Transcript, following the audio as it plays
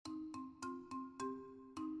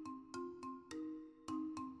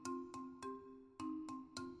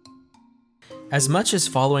As much as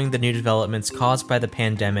following the new developments caused by the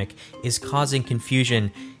pandemic is causing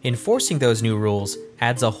confusion, enforcing those new rules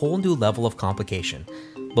adds a whole new level of complication.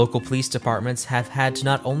 Local police departments have had to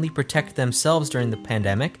not only protect themselves during the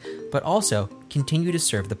pandemic, but also continue to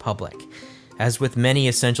serve the public. As with many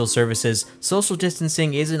essential services, social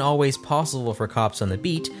distancing isn't always possible for cops on the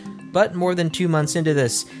beat, but more than 2 months into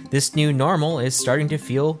this new normal is starting to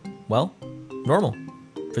feel, well, normal.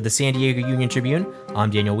 For the San Diego Union Tribune, I'm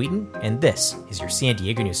Daniel Wheaton, and this is your San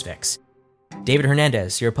Diego News Fix. David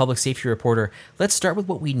Hernandez, you're a public safety reporter. Let's start with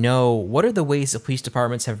what we know. What are the ways that police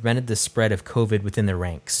departments have prevented the spread of COVID within their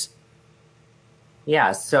ranks?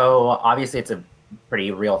 Yeah, so obviously it's a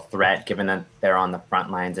pretty real threat given that they're on the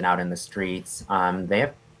front lines and out in the streets. They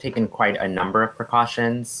have taken quite a number of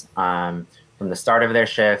precautions from the start of their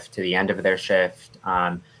shift to the end of their shift.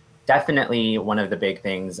 Definitely one of the big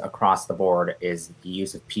things across the board is the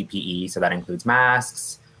use of PPE. So that includes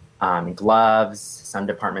masks, gloves. Some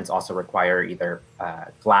departments also require either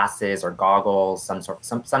glasses or goggles,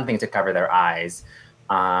 something to cover their eyes.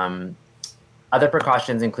 Other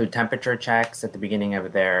precautions include temperature checks at the beginning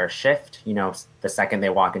of their shift. You know, the second they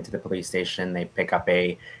walk into the police station, they pick up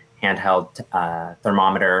a handheld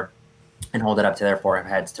thermometer and hold it up to their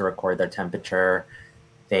foreheads to record their temperature.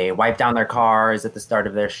 They wipe down their cars at the start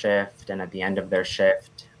of their shift and at the end of their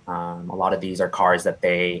shift. A lot of these are cars that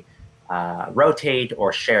they rotate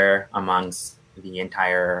or share amongst the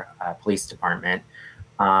entire police department.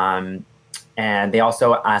 And they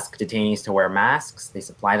also ask detainees to wear masks. They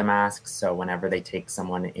supply the masks. So whenever they take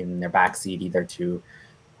someone in their backseat, either to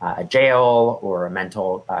a jail or a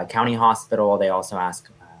mental county hospital, they also ask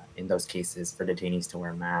in those cases for detainees to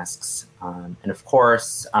wear masks. And of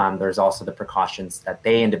course, there's also the precautions that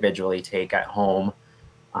they individually take at home,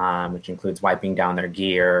 which includes wiping down their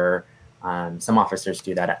gear. Some officers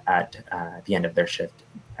do that at the end of their shift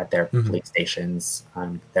at their police stations.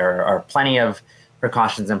 There are plenty of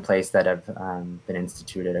precautions in place that have been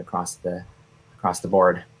instituted across the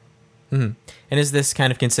board. Mm-hmm. And is this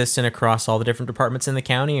kind of consistent across all the different departments in the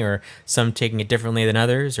county, or some taking it differently than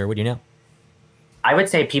others, or what do you know? I would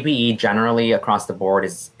say PPE generally across the board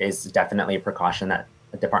is definitely a precaution that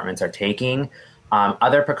departments are taking.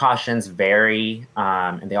 Other precautions vary,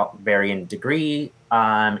 and they all vary in degree,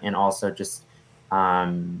 and also just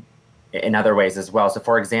in other ways as well. So,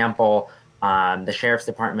 for example, the Sheriff's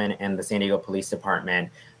Department and the San Diego Police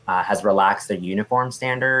Department has relaxed their uniform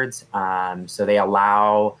standards. So they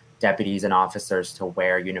allow deputies and officers to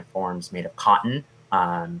wear uniforms made of cotton.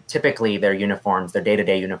 Typically, their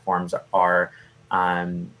day-to-day uniforms are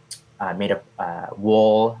made of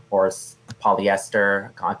wool or polyester,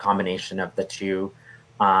 a combination of the two.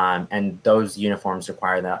 And those uniforms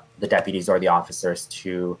require the deputies or the officers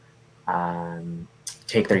to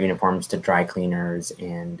take their uniforms to dry cleaners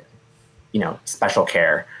and special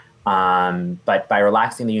care. But by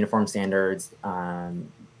relaxing the uniform standards,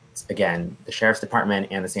 again, the Sheriff's Department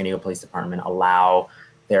and the San Diego Police Department allow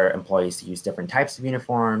their employees to use different types of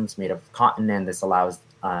uniforms made of cotton, and this allows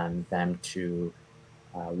them to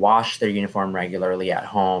wash their uniform regularly at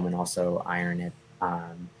home and also iron it.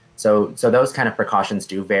 So those kind of precautions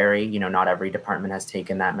do vary. Not every department has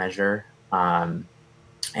taken that measure. And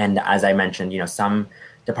as I mentioned, some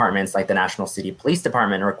departments like the National City Police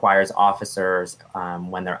Department requires officers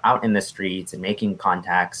when they're out in the streets and making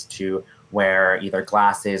contacts to wear either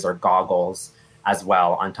glasses or goggles as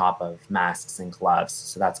well on top of masks and gloves.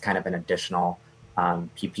 So that's kind of an additional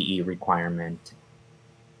PPE requirement.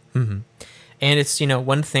 Mm-hmm. And it's,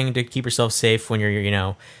 one thing to keep yourself safe when you're,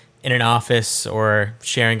 in an office or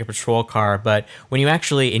sharing a patrol car, but when you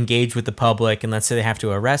actually engage with the public and let's say they have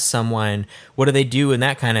to arrest someone, what do they do in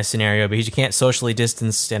that kind of scenario? Because you can't socially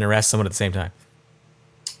distance and arrest someone at the same time.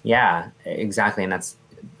 Yeah, exactly. And that's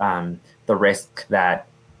the risk that,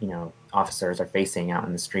 officers are facing out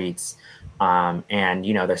in the streets. And,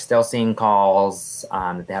 they're still seeing calls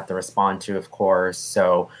that they have to respond to, of course.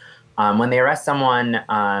 So when they arrest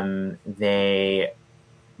someone, they,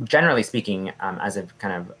 generally speaking, as I've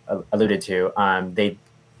kind of alluded to, they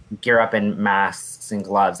gear up in masks and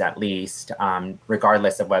gloves at least,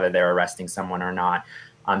 regardless of whether they're arresting someone or not.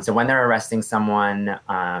 So when they're arresting someone,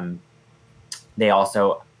 they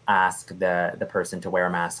also ask the person to wear a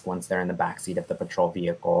mask once they're in the backseat of the patrol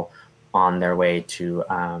vehicle on their way to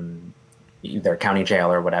either county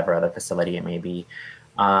jail or whatever other facility it may be.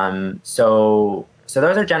 So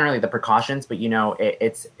those are generally the precautions, but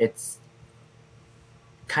it's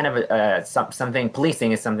kind of something.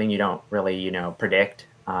 Policing is something you don't really predict.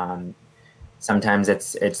 Sometimes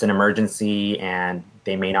it's an emergency and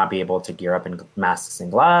they may not be able to gear up in masks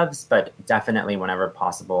and gloves, but definitely whenever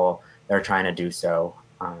possible they're trying to do so.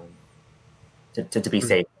 to be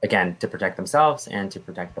safe, again, to protect themselves and to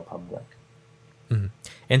protect the public. Mm-hmm.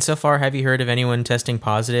 And so far, have you heard of anyone testing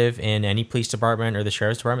positive in any police department or the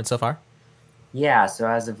sheriff's department so far? Yeah, so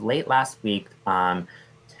as of late last week, 10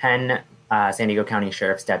 San Diego County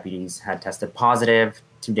Sheriff's deputies had tested positive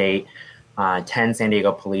to date, 10 San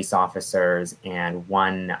Diego police officers, and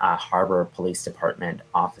one Harbor Police Department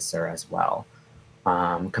officer as well.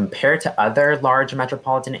 Compared to other large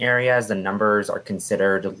metropolitan areas, the numbers are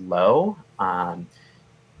considered low.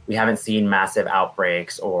 We haven't seen massive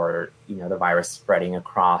outbreaks or the virus spreading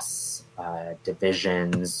across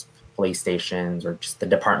divisions, police stations, or just the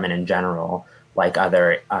department in general, like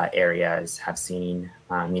other areas have seen.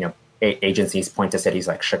 Agencies point to cities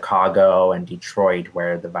like Chicago and Detroit,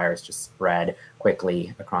 where the virus just spread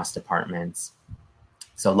quickly across departments.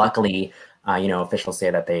 So luckily, officials say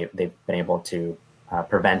that they've been able to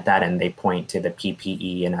prevent that, and they point to the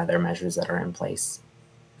PPE and other measures that are in place.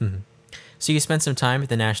 Mm-hmm. So you spent some time at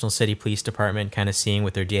the National City Police Department, kind of seeing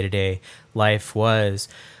what their day-to-day life was.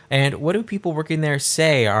 And what do people working there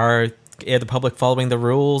say? Are the public following the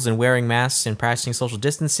rules and wearing masks and practicing social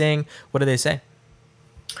distancing? What do they say?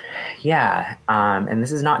 Yeah, and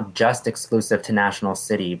this is not just exclusive to National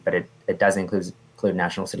City, but it does include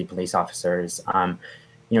National City police officers.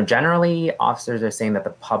 Generally, officers are saying that the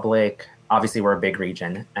public, obviously we're a big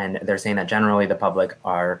region, and they're saying that generally the public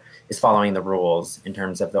is following the rules in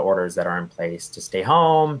terms of the orders that are in place to stay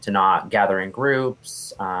home, to not gather in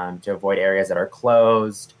groups, to avoid areas that are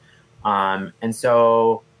closed. And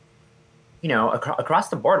so, across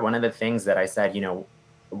the board, one of the things that I said,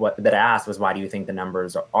 that I asked was, why do you think the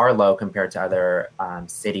numbers are low compared to other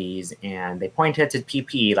cities? And they pointed to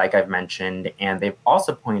PP, like I've mentioned, and they've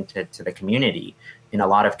also pointed to the community. In a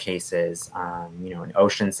lot of cases, in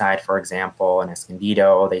Oceanside, for example, in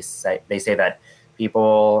Escondido, they say that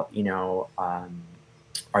people,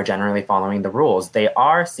 are generally following the rules. They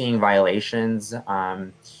are seeing violations.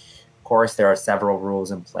 Of course, there are several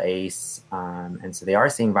rules in place, and so they are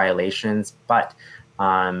seeing violations. But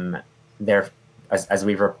as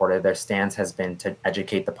we've reported, their stance has been to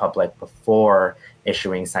educate the public before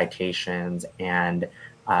issuing citations, and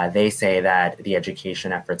they say that the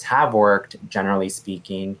education efforts have worked. Generally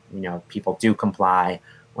speaking, people do comply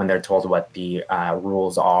when they're told what the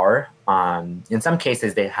rules are. In some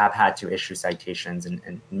cases, they have had to issue citations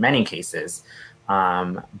in many cases.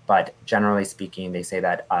 But generally speaking, they say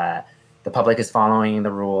that the public is following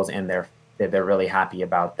the rules, and they're really happy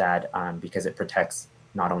about that because it protects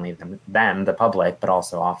not only them, the public, but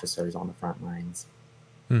also officers on the front lines.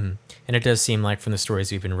 Mm-hmm. And it does seem like from the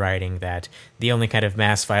stories we've been writing that the only kind of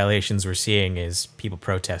mass violations we're seeing is people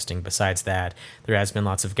protesting. Besides that, there has been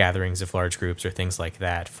lots of gatherings of large groups or things like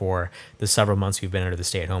that for the several months we've been under the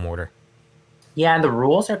stay-at-home order. Yeah, and the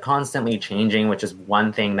rules are constantly changing, which is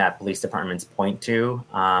one thing that police departments point to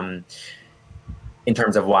in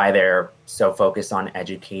terms of why they're so focused on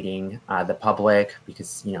educating the public,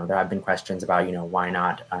 because there have been questions about why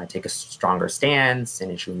not take a stronger stance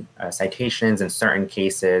and issue citations in certain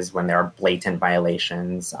cases when there are blatant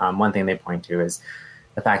violations. One thing they point to is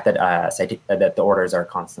the fact that that the orders are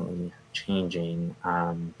constantly changing.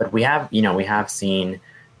 But we have seen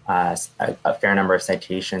a fair number of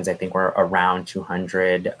citations. I think we're around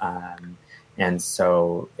 200, and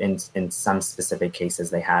so in some specific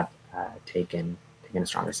cases they have taken a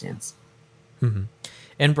stronger stance. Mm-hmm.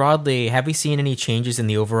 And broadly, have we seen any changes in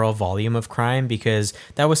the overall volume of crime? Because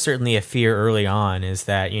that was certainly a fear early on, is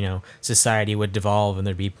that, society would devolve and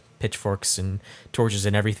there'd be pitchforks and torches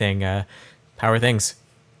and everything. How are things?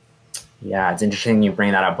 Yeah, it's interesting you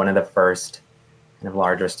bring that up. One of the first kind of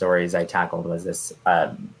larger stories I tackled was this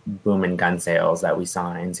boom in gun sales that we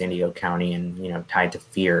saw in San Diego County, and, tied to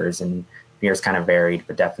fears, and fears kind of varied,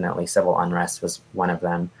 but definitely civil unrest was one of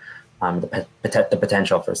them. The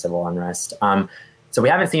potential for civil unrest. So we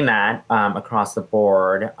haven't seen that across the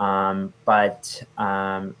board. But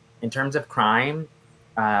in terms of crime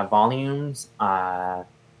volumes, it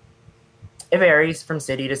varies from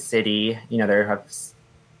city to city.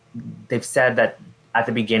 They've said that at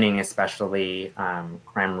the beginning, especially,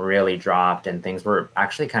 crime really dropped and things were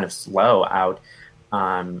actually kind of slow out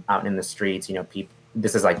in the streets.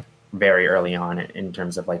 This is like very early on in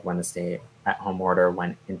terms of like when the stay-at-home order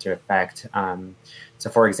went into effect. So,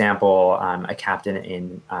 for example, a captain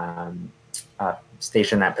in a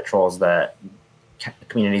station that patrols the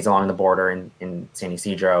communities along the border in San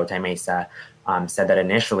Ysidro, Ty Mesa, said that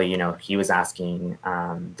initially, he was asking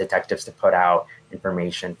detectives to put out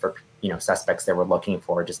information for suspects they were looking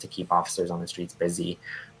for, just to keep officers on the streets busy.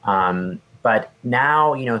 But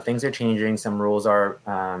now, things are changing. Some rules are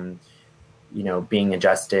being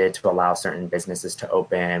adjusted to allow certain businesses to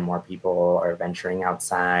open. More people are venturing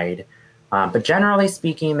outside. But generally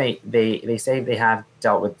speaking, they say they have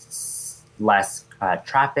dealt with less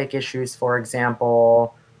traffic issues, for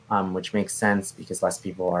example, which makes sense because less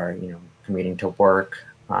people are, commuting to work.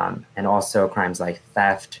 And also crimes like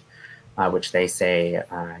theft, which they say,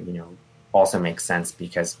 also makes sense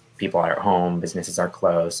because people are at home, businesses are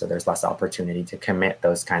closed, so there's less opportunity to commit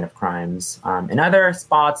those kind of crimes. In other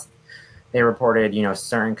spots, they reported,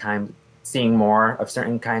 seeing more of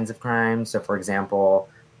certain kinds of crimes. So, for example,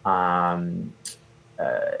 the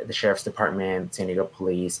Sheriff's Department, San Diego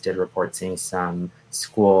Police did report seeing some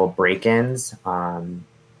school break-ins,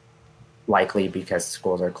 likely because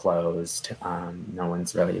schools are closed. No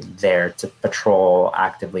one's really there to patrol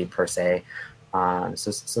actively per se.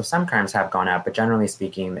 So some crimes have gone up, but generally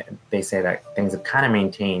speaking, they say that things have kind of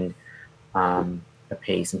maintained the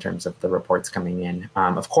pace in terms of the reports coming in.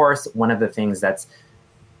 Of course, one of the things that's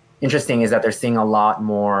interesting is that they're seeing a lot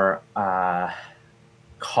more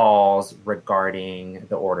calls regarding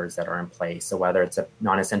the orders that are in place. So whether it's a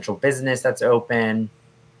non-essential business that's open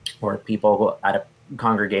or people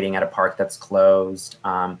congregating at a park that's closed,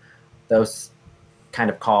 those kind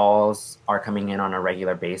of calls are coming in on a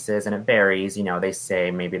regular basis, and it varies. They say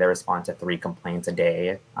maybe they respond to 3 complaints a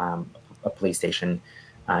day. A police station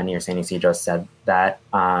near San Ysidro said that.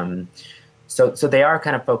 So they are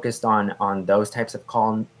kind of focused on those types of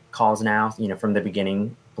calls now. From the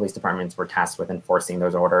beginning, police departments were tasked with enforcing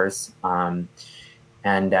those orders.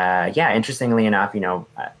 Interestingly enough,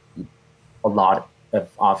 a lot of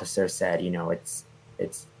officers said,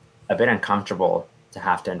 it's a bit uncomfortable to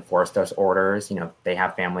have to enforce those orders. They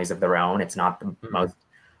have families of their own. It's not the most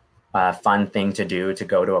fun thing to do, to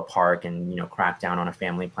go to a park and, crack down on a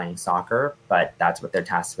family playing soccer, but that's what they're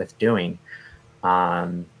tasked with doing.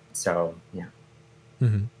 Mm-hmm.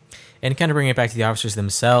 And kind of bring it back to the officers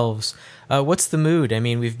themselves. What's the mood? I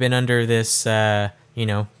mean, we've been under this,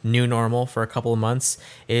 new normal for a couple of months.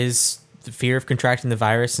 Is the fear of contracting the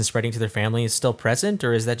virus and spreading to their family is still present,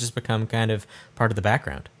 or has that just become kind of part of the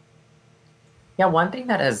background? Yeah, one thing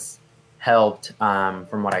that has helped,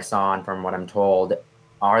 from what I saw and from what I'm told,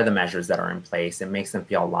 are the measures that are in place. It makes them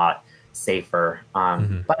feel a lot safer.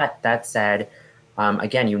 But that said,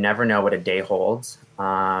 again, you never know what a day holds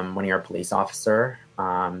when you're a police officer.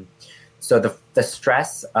 So the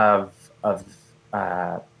stress of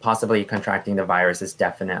possibly contracting the virus is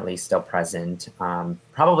definitely still present.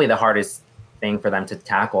 Probably the hardest thing for them to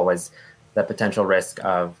tackle is the potential risk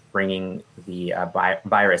of bringing the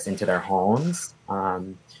virus into their homes.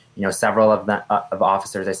 Several of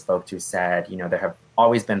officers I spoke to said, there have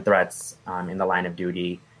always been threats in the line of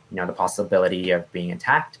duty. The possibility of being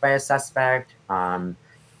attacked by a suspect.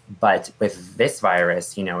 But with this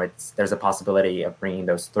virus, there's a possibility of bringing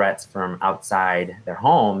those threats from outside their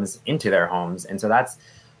homes into their homes. And so that's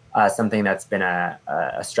something that's been a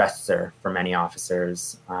stressor for many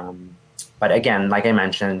officers. But again, like I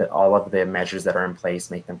mentioned, all of the measures that are in place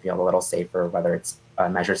make them feel a little safer, whether it's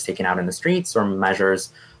measures taken out in the streets or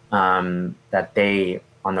measures that they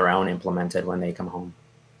on their own implemented when they come home.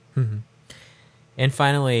 Mm-hmm. And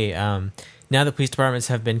finally, now that police departments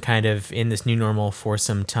have been kind of in this new normal for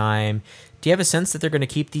some time, do you have a sense that they're going to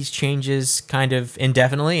keep these changes kind of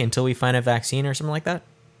indefinitely until we find a vaccine or something like that?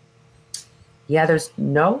 Yeah, there's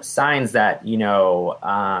no signs that,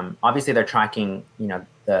 obviously they're tracking,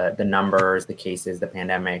 the numbers, the cases, the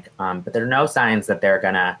pandemic, but there are no signs that they're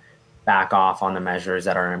going to back off on the measures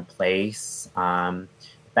that are in place.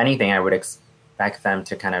 If anything, I would expect them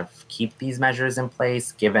to kind of keep these measures in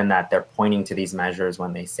place, given that they're pointing to these measures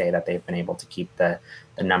when they say that they've been able to keep the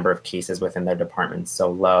number of cases within their departments so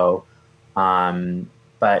low.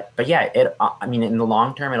 But yeah, in the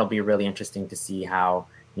long term, it'll be really interesting to see how,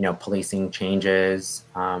 policing changes.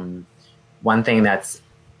 One thing that's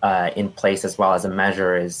in place as well as a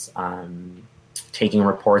measure is taking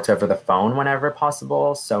reports over the phone whenever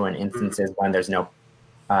possible. So in instances when there's no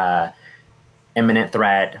imminent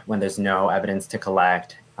threat, when there's no evidence to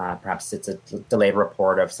collect, perhaps it's a delayed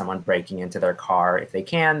report of someone breaking into their car. If they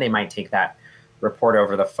can, they might take that report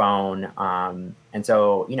over the phone. And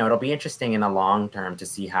so, it'll be interesting in the long term to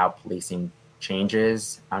see how policing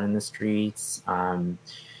changes out in the streets. Some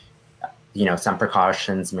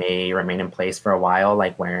precautions may remain in place for a while,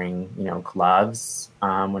 like wearing, gloves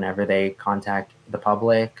whenever they contact the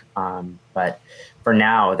public. But for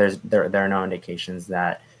now, there are no indications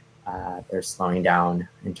that they're slowing down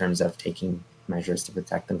in terms of taking measures to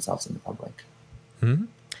protect themselves and the public. Mm-hmm.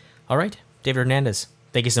 All right. David Hernandez,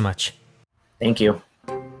 thank you so much. Thank you.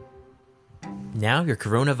 Now your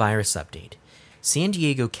coronavirus update. San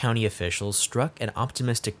Diego County officials struck an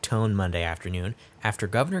optimistic tone Monday afternoon after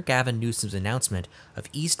Governor Gavin Newsom's announcement of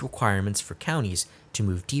eased requirements for counties to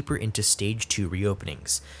move deeper into Stage 2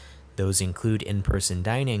 reopenings. Those include in-person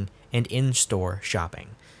dining and in-store shopping.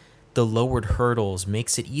 The lowered hurdles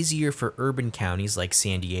makes it easier for urban counties like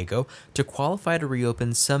San Diego to qualify to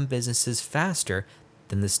reopen some businesses faster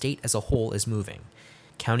than the state as a whole is moving.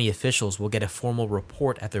 County officials will get a formal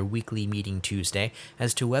report at their weekly meeting Tuesday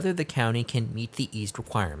as to whether the county can meet the eased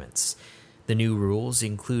requirements. The new rules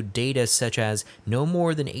include data such as no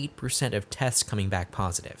more than 8% of tests coming back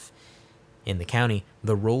positive. In the county,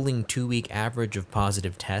 the rolling 2-week average of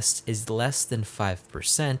positive tests is less than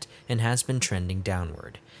 5% and has been trending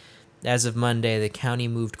downward. As of Monday, the county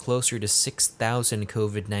moved closer to 6,000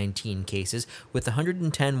 COVID-19 cases, with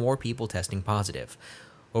 110 more people testing positive.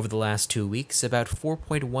 Over the last 2 weeks, about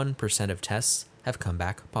 4.1% of tests have come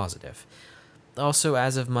back positive. Also,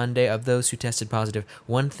 as of Monday, of those who tested positive,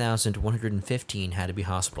 1,115 had to be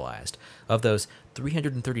hospitalized. Of those,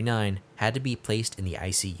 339 had to be placed in the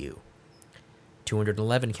ICU.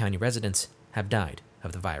 211 county residents have died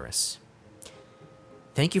of the virus.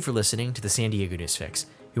 Thank you for listening to the San Diego News Fix.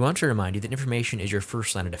 We want to remind you that information is your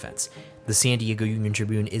first line of defense. The San Diego Union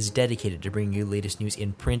Tribune is dedicated to bringing you the latest news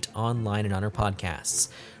in print, online, and on our podcasts.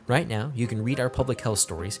 Right now, you can read our public health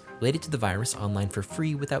stories related to the virus online for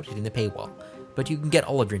free without hitting the paywall. But you can get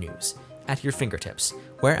all of your news at your fingertips,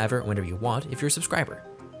 wherever and whenever you want if you're a subscriber.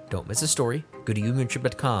 Don't miss a story. Go to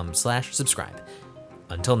uniontrib.com/subscribe.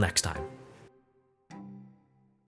 Until next time.